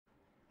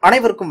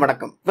அனைவருக்கும்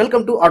வணக்கம்.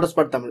 Welcome to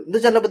ஆட்டோஸ்பாட் Tamil. இந்த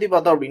சேனலை பத்தி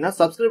பார்த்தோம் அப்படின்னா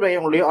சப்ஸ்கிரைப் ஆகி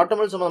உங்களுடைய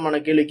ஆட்டோமொபைல் சம்பந்தமான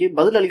கேள்விக்கு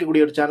பதில்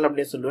அளிக்கக்கூடிய ஒரு சேனல்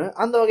அப்படின்னு சொல்லுவேன்.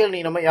 அந்த வகையில்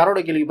நீங்க நம்ம யாரோட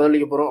கேள்விக்கு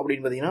பதிலளிக்க போறோம்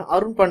அப்படின்னு பாத்தீங்கன்னா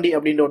அருண் பாண்டி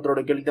அப்படின்ற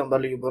ஒருத்தரோட கேள்விக்கு தான்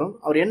பதிலளிக்க போறோம்.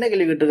 அவர் என்ன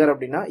கேள்வி கேட்டிருக்காரு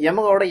அப்படின்னா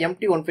Yamahaவோட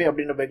Mt-15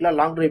 அப்படின்ற பைக்ல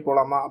லாங் டிரைவ்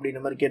போலாமா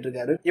அப்படின்ற மாதிரி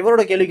கேட்டிருக்காரு.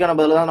 இவரோட கேள்விக்கான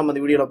பதில தான் நம்ம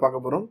இந்த வீடியோல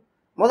பார்க்க போறோம்.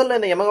 முதல்ல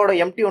இந்த Yamahaவோட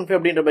Mt-15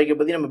 அப்படின்ற பைக்கை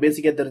பத்தி நம்ம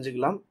பேசிக்கா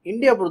தெரிஞ்சுக்கலாம்.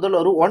 இந்தியா பொறுத்தவரை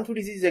ஒரு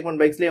 150cc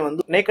செக்மெண்ட் பைக்ஸ்லயே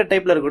வந்து நேக்கட்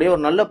டைப்ல இருக்கக்கூடிய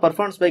ஒரு நல்ல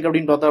பர்ஃபார்மன்ஸ் பைக்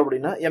அப்படின்னு பார்த்தோம்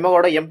அப்படின்னா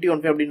Yamahaவோட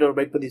Mt-15 அப்படின்ற ஒரு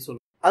பைக் பத்தி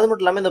சொல்லுவோம். அது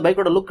மட்டும் இல்லாம இந்த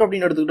பைக்கோட லுக்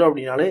அப்படின்னு எடுத்துக்கிட்டோம்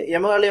அப்படின்னாலே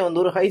Yamahaலே வந்து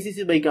ஒரு ஹை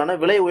சிசி பைக்கான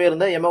விலை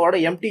உயர்ந்த Yamahaவோட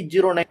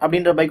MT-09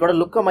 அப்படின்ற பைக்கோட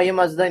லுக்க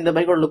மையமாச்சு தான் இந்த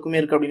பைக்கோட லுக்குமே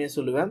இருக்கு அப்படின்னு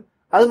சொல்லுவேன்.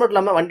 அது மட்டும்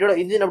இல்லாம வண்டியோட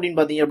இன்ஜின் அப்படின்னு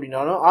பாத்தீங்க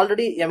அப்படின்னாலும்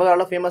ஆல்ரெடி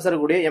Yamahaல ஃபேமஸா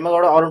இருக்கக்கூடிய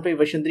Yamahaவோட R15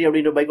 வெர்ஷன் 3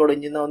 அப்படின்ற பைக்கோட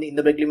இன்ஜின் தான் வந்து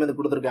இந்த பைக்லயுமே வந்து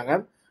கொடுத்திருக்காங்க.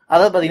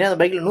 அதாவது பாத்தீங்கன்னா இந்த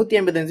பைக்ல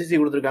 155cc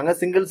கொடுத்திருக்காங்க,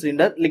 single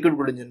cylinder liquid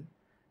cooled engine.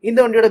 இந்த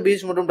வண்டியோட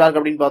பிஎச் மற்றும் டார்க்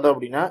அப்படின்னு பார்த்தோம்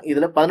அப்படின்னா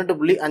இதுல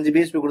 18.5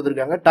 பிஎச்பி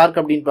கொடுத்திருக்காங்க.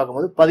 டார்க் அப்படின்னு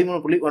பார்க்கும்போது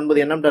 13.9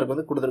 Nm டார்க்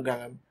வந்து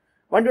கொடுத்திருக்காங்க.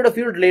 வண்டியோட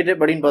ஃபியூல்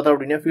ரிலேட்டட் அப்படின்னு பார்த்தோம்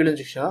அப்படின்னா ஃபியூல்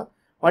இன்ஜெக்ஷன்.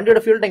 வண்டியோட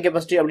ஃபியூல் டேங்க்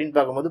கெபாசிட்டி அப்படின்னு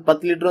பார்க்கும்போது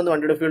 10 லிட்டர் வந்து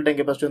வண்டியோட ஃபியூல் டேங்க்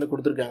கெபாசிட்டி வந்து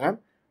கொடுத்திருக்காங்க.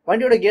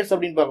 வண்டியோட கியர்ஸ்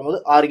அப்படின்னு பார்க்கும்போது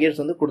 6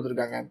 கியர்ஸ் வந்து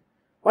கொடுத்திருக்காங்க.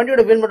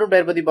 வண்டியோட வீல் மற்றும்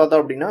டயர் பத்தி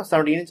பார்த்தோம் அப்படின்னா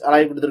 17 இன்ச்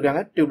அலாய்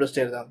கொடுத்திருக்காங்க, டியூப்லெஸ்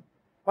டயர் தான்.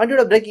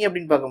 வண்டியோட பிரேக்கிங்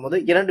அப்படின்னு பார்க்கும்போது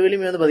இரண்டு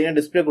வீலுமே வந்து பாத்தீங்கன்னா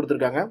டிஸ்பிளே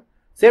கொடுத்திருக்காங்க.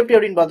 சேஃப்டி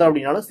அப்படின்னு பார்த்தோம்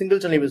அப்படின்னாலும்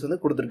சிங்கிள் சேனல் ஏபிஎஸ்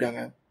வந்து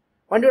கொடுத்திருக்காங்க.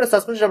 வண்டியோட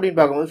சஸ்பென்ஷன் அப்படின்னு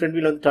பார்க்கும்போது ஃப்ரண்ட்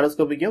வீல் வந்து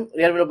டெலஸ்கோபிக்கும்,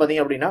 ரியர் வீல்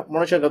பாத்தீங்க அப்படின்னா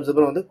மோனோஷாக்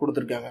அப்சர்வர் வந்து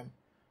கொடுத்திருக்காங்க.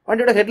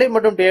 வண்டியோட ஹெட்லைட்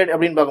மற்றும் டயர்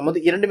அப்படின்னு பார்க்கும்போது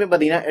இரண்டுமே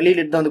பாத்தீங்கன்னா எல்இடி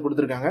லைட் தான் வந்து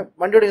கொடுத்திருக்காங்க.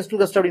 வண்டியோட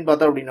இன்ஸ்ட்ருமெண்ட் கஸ்ட் அப்படின்னு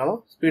பார்த்தோம் அப்படின்னாலும்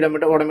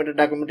ஸ்பீடோமீட்டர், ஓடோமீட்டர்,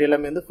 டாக்கோமீட்டர்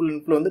எல்லாமே வந்து ஃபுல்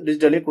இன்ஃப்ளோ வந்து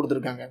டிஜிட்டலே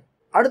கொடுத்திருக்காங்க.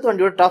 அடுத்து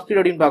வண்டியோட டாப் ஸ்பீட்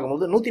அப்படின்னு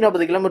பார்க்கும்போது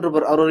 140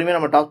 km/h வரையுமே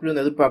நம்ம டாப் ஸ்பீட்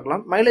வந்து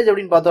எதிர்பார்க்கலாம். மைலேஜ்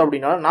அப்படின்னு பார்த்தோம்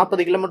அப்படின்னா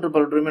 40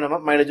 km/h வரையுமே நம்ம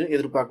மைலேஜும்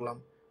எதிர்பார்க்கலாம்.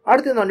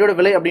 அடுத்து இந்த வண்டியோட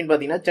விலை அப்படின்னு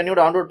பாத்தீங்கன்னா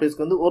சென்னையோட ஆன் ரோட்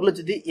பிரைஸ்க்கு வந்து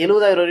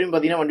 1,70,000 வரையும்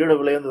பாத்தீங்கன்னா வண்டியோட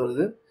விலை வந்து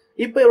வருது.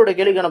 இப்போ இவரோட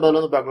கேள்விக்கான பதில்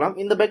வந்து பார்க்கலாம்.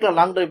 இந்த பைக்ல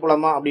லாங் டிரைவ்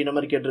போலாமா அப்படின்ற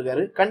மாதிரி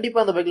கேட்டிருக்காரு. கண்டிப்பா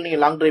அந்த பைக்ல நீங்க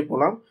லாங் டிரைவ்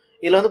போலாம்.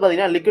 இதுல வந்து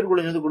பாத்தீங்கன்னா லிக்விட்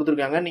கூலிங் வந்து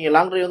கொடுத்திருக்காங்க. நீங்க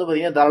லாங் டிரைவ் வந்து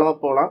பாத்தீங்கன்னா தாராளமா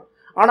போலாம்.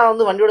 ஆனா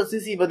வந்து வண்டியோட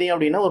சிசி பாத்தீங்க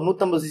அப்படின்னா ஒரு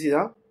 150cc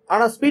தான்.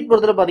 ஆனா ஸ்பீட்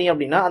பொறுத்தவரை பாத்தீங்க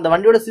அப்படின்னா அந்த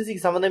வண்டியோட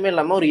சிசிக்கு சம்பந்தமே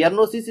இல்லாம ஒரு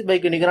 200cc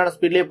பைக் நிகரான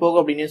ஸ்பீட்லயே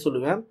போகும் அப்படின்னு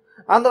சொல்லுவேன்.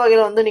 அந்த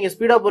வகையில வந்து நீங்க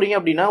ஸ்பீடா போறீங்க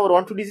அப்படின்னா ஒரு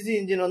 150cc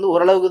இன்ஜின் வந்து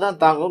ஓரளவுக்கு தான்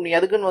தாங்கும். நீங்க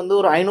அதுக்குன்னு வந்து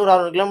ஒரு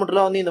 500-600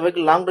 கிலோமீட்டர்ல வந்து இந்த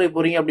பைக் லாங் டிரைவ்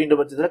போறீங்க அப்படின்ற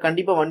பட்சத்துல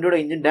கண்டிப்பா வண்டியோட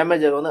இன்ஜின்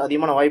டேமேஜ் ஆக வந்து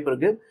அதிகமான வாய்ப்பு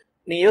இருக்கு.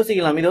 நீங்க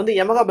யோசிக்கலாம், இது வந்து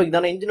Yamaha பைக்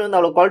தானே, இன்ஜின் வந்து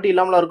அவ்வளவு குவாலிட்டி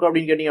இல்லாமல இருக்கும்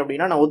அப்படின்னு கேட்டீங்க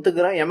அப்படின்னா நான்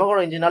ஒத்துக்கிறேன்.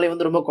 Yamahaவோட இன்ஜினாலே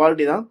வந்து ரொம்ப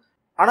குவாலிட்டி தான்.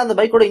 ஆனா அந்த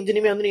பைக்கோட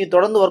இன்ஜினுமே வந்து நீங்க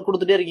தொடர்ந்து ஒர்க்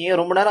கொடுத்துட்டே இருக்கீங்க,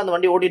 ரொம்ப நேரம் அந்த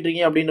வண்டி ஓட்டிட்டு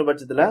இருக்கீங்க அப்படின்ற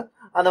பட்சத்துல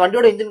அந்த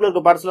வண்டியோட இன்ஜின்ல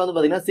இருக்க பார்ட்ஸ்ல வந்து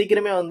பாத்தீங்கன்னா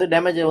சீக்கிரமே வந்து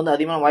டேமேஜ் வந்து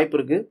அதிகமான வாய்ப்பு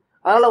இருக்கு.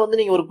 அதனால வந்து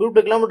நீங்க ஒரு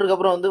குறிப்பிட்ட கிலோமீட்டருக்கு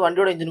அப்புறம் வந்து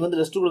வண்டியோட இன்ஜின் வந்து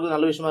ரெஸ்ட் கொடுக்க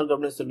நல்ல விஷயமா இருக்கு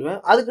அப்படின்னு சொல்லுவேன்.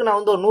 அதுக்கு நான்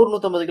வந்து ஒரு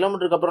 100-150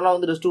 கிலோமீட்டருக்கு அப்புறம்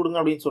வந்து ரெஸ்ட் கொடுங்க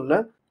அப்படின்னு சொல்ல.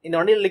 இந்த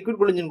வண்டியில லிக்விட்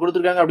கூல் இன்ஜின்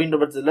கொடுத்திருக்காங்க அப்படின்ற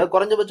பட்சத்துல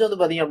குறைஞ்சபட்சம் வந்து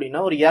பாத்தீங்க அப்படின்னா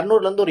ஒரு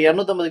 200ல இருந்து ஒரு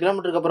 250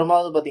 கிலோமீட்டருக்கு அப்புறமா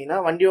வந்து பாத்தீங்கன்னா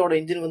வண்டியோட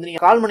இன்ஜின் வந்து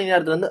நீங்க 1/4 மணி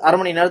நேரத்துல இருந்து அரை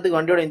மணி நேரத்துக்கு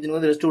வண்டியோட இன்ஜின்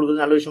வந்து ரெஸ்ட்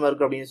கொடுக்கிறது நல்ல விஷயமா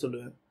இருக்கு அப்படின்னு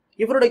சொல்லுவேன்.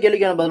 இவரோட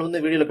கேள்விக்கான பதில்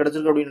வந்து வீடியோல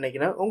கிடைச்சிருக்கு அப்படின்னு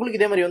நினைக்கிறேன். உங்களுக்கு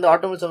இதே மாதிரி வந்து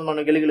ஆட்டோமொபைல்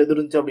சம்பந்தமான கேள்விகள் எது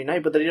இருந்துச்சு அப்படின்னா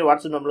இப்ப தெரிய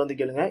வாட்ஸ்அப் நம்பர்ல வந்து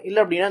கேளுங்க. இல்ல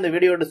அப்படின்னா இந்த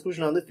வீடியோ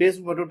டிஸ்கிரிப்ஷன்ல வந்து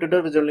Facebook மற்றும்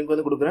ட்விட்டர் பேஜ் லிங்க்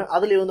வந்து கொடுக்குறேன்.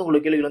 அதுலயே வந்து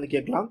உங்களுக்கு கேள்விகள் வந்து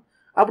கேட்கலாம்.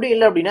 அப்படி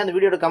இல்ல அப்படின்னா அந்த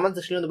வீடியோட கமெண்ட்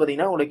செக்ஷன்ல வந்து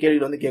பாத்தீங்கன்னா உங்களுக்கு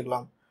கேள்விகள் வந்து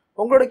கேட்கலாம்.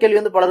 உங்களோட கேள்வி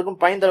வந்து பலருக்கும்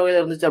பயன் தர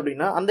வகையில இருந்துச்சு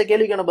அப்படின்னா அந்த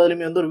கேள்விக்கான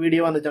பதிலுமே வந்து ஒரு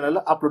வீடியோ அந்த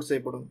சேனல்ல அப்லோட்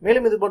செய்யப்படும்.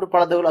 மேலும் இது போன்ற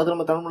பல தகவல் அது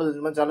நம்ம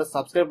தமிழ் சேனலை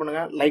சப்ஸ்கிரைப்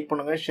பண்ணுங்க, லைக்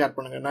பண்ணுங்க, ஷேர்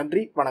பண்ணுங்க.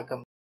 நன்றி, வணக்கம்.